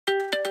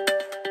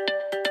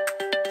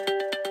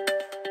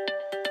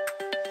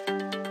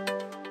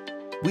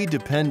We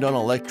depend on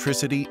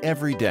electricity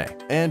every day,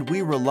 and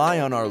we rely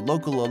on our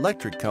local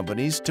electric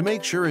companies to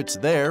make sure it's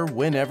there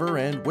whenever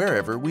and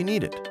wherever we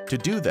need it. To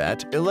do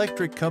that,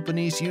 electric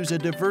companies use a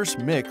diverse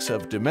mix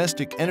of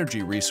domestic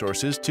energy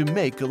resources to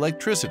make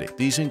electricity.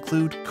 These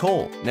include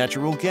coal,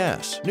 natural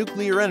gas,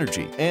 nuclear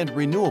energy, and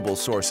renewable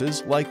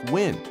sources like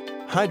wind,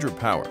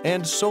 hydropower,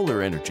 and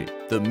solar energy.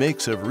 The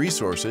mix of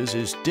resources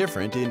is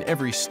different in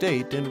every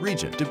state and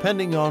region,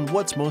 depending on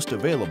what's most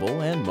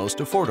available and most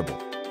affordable.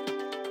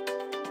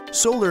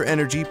 Solar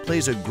energy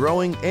plays a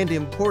growing and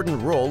important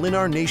role in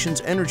our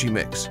nation's energy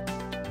mix.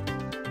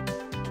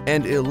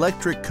 And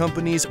electric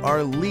companies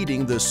are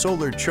leading the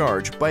solar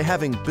charge by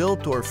having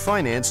built or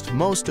financed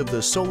most of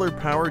the solar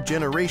power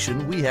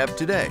generation we have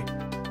today.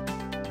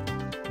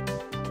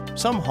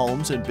 Some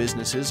homes and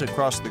businesses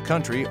across the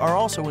country are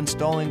also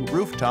installing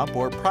rooftop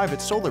or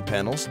private solar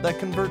panels that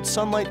convert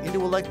sunlight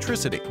into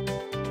electricity.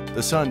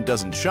 The sun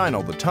doesn't shine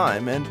all the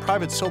time, and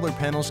private solar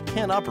panels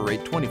can't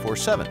operate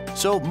 24/7.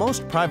 So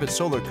most private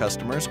solar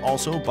customers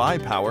also buy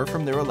power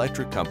from their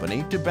electric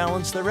company to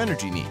balance their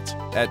energy needs.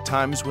 At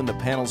times when the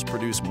panels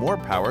produce more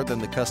power than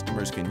the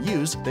customers can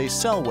use, they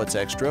sell what's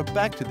extra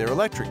back to their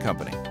electric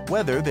company.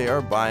 Whether they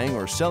are buying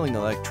or selling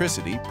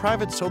electricity,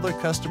 private solar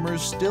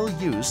customers still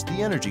use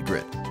the energy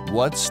grid.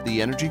 What's the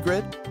energy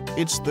grid?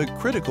 It's the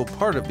critical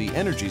part of the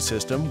energy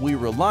system we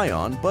rely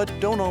on but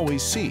don't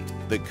always see,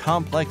 the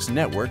complex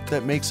network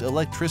that makes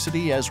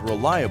electricity as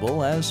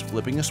reliable as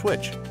flipping a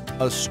switch.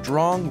 A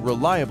strong,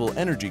 reliable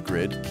energy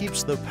grid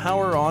keeps the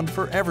power on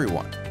for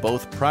everyone,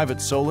 both private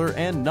solar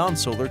and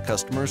non-solar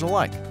customers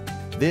alike.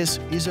 This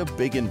is a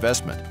big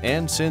investment,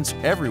 and since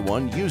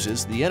everyone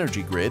uses the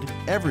energy grid,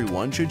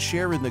 everyone should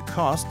share in the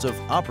costs of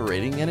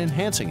operating and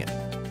enhancing it.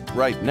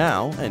 Right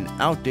now, an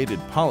outdated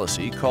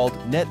policy called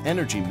net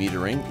energy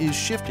metering is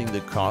shifting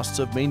the costs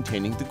of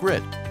maintaining the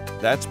grid.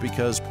 That's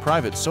because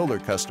private solar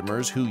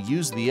customers who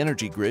use the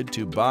energy grid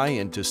to buy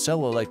and to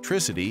sell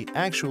electricity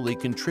actually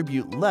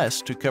contribute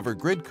less to cover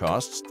grid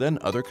costs than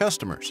other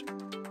customers.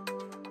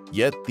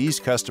 Yet these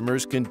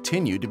customers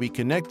continue to be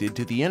connected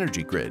to the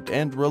energy grid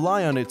and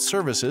rely on its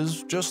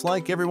services just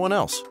like everyone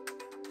else.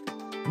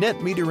 Net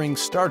metering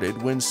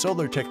started when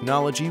solar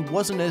technology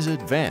wasn't as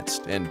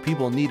advanced and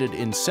people needed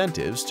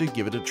incentives to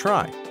give it a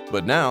try.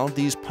 But now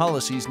these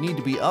policies need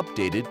to be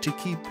updated to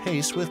keep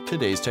pace with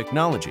today's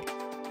technology.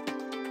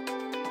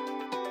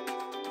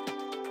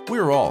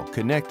 We're all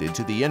connected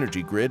to the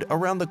energy grid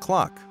around the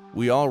clock.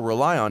 We all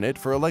rely on it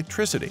for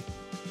electricity.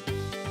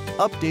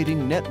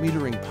 Updating net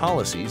metering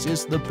policies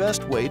is the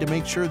best way to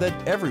make sure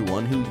that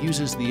everyone who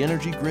uses the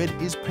energy grid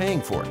is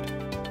paying for it.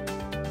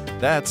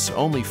 That's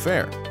only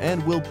fair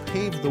and will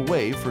pave the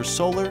way for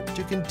solar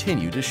to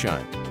continue to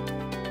shine.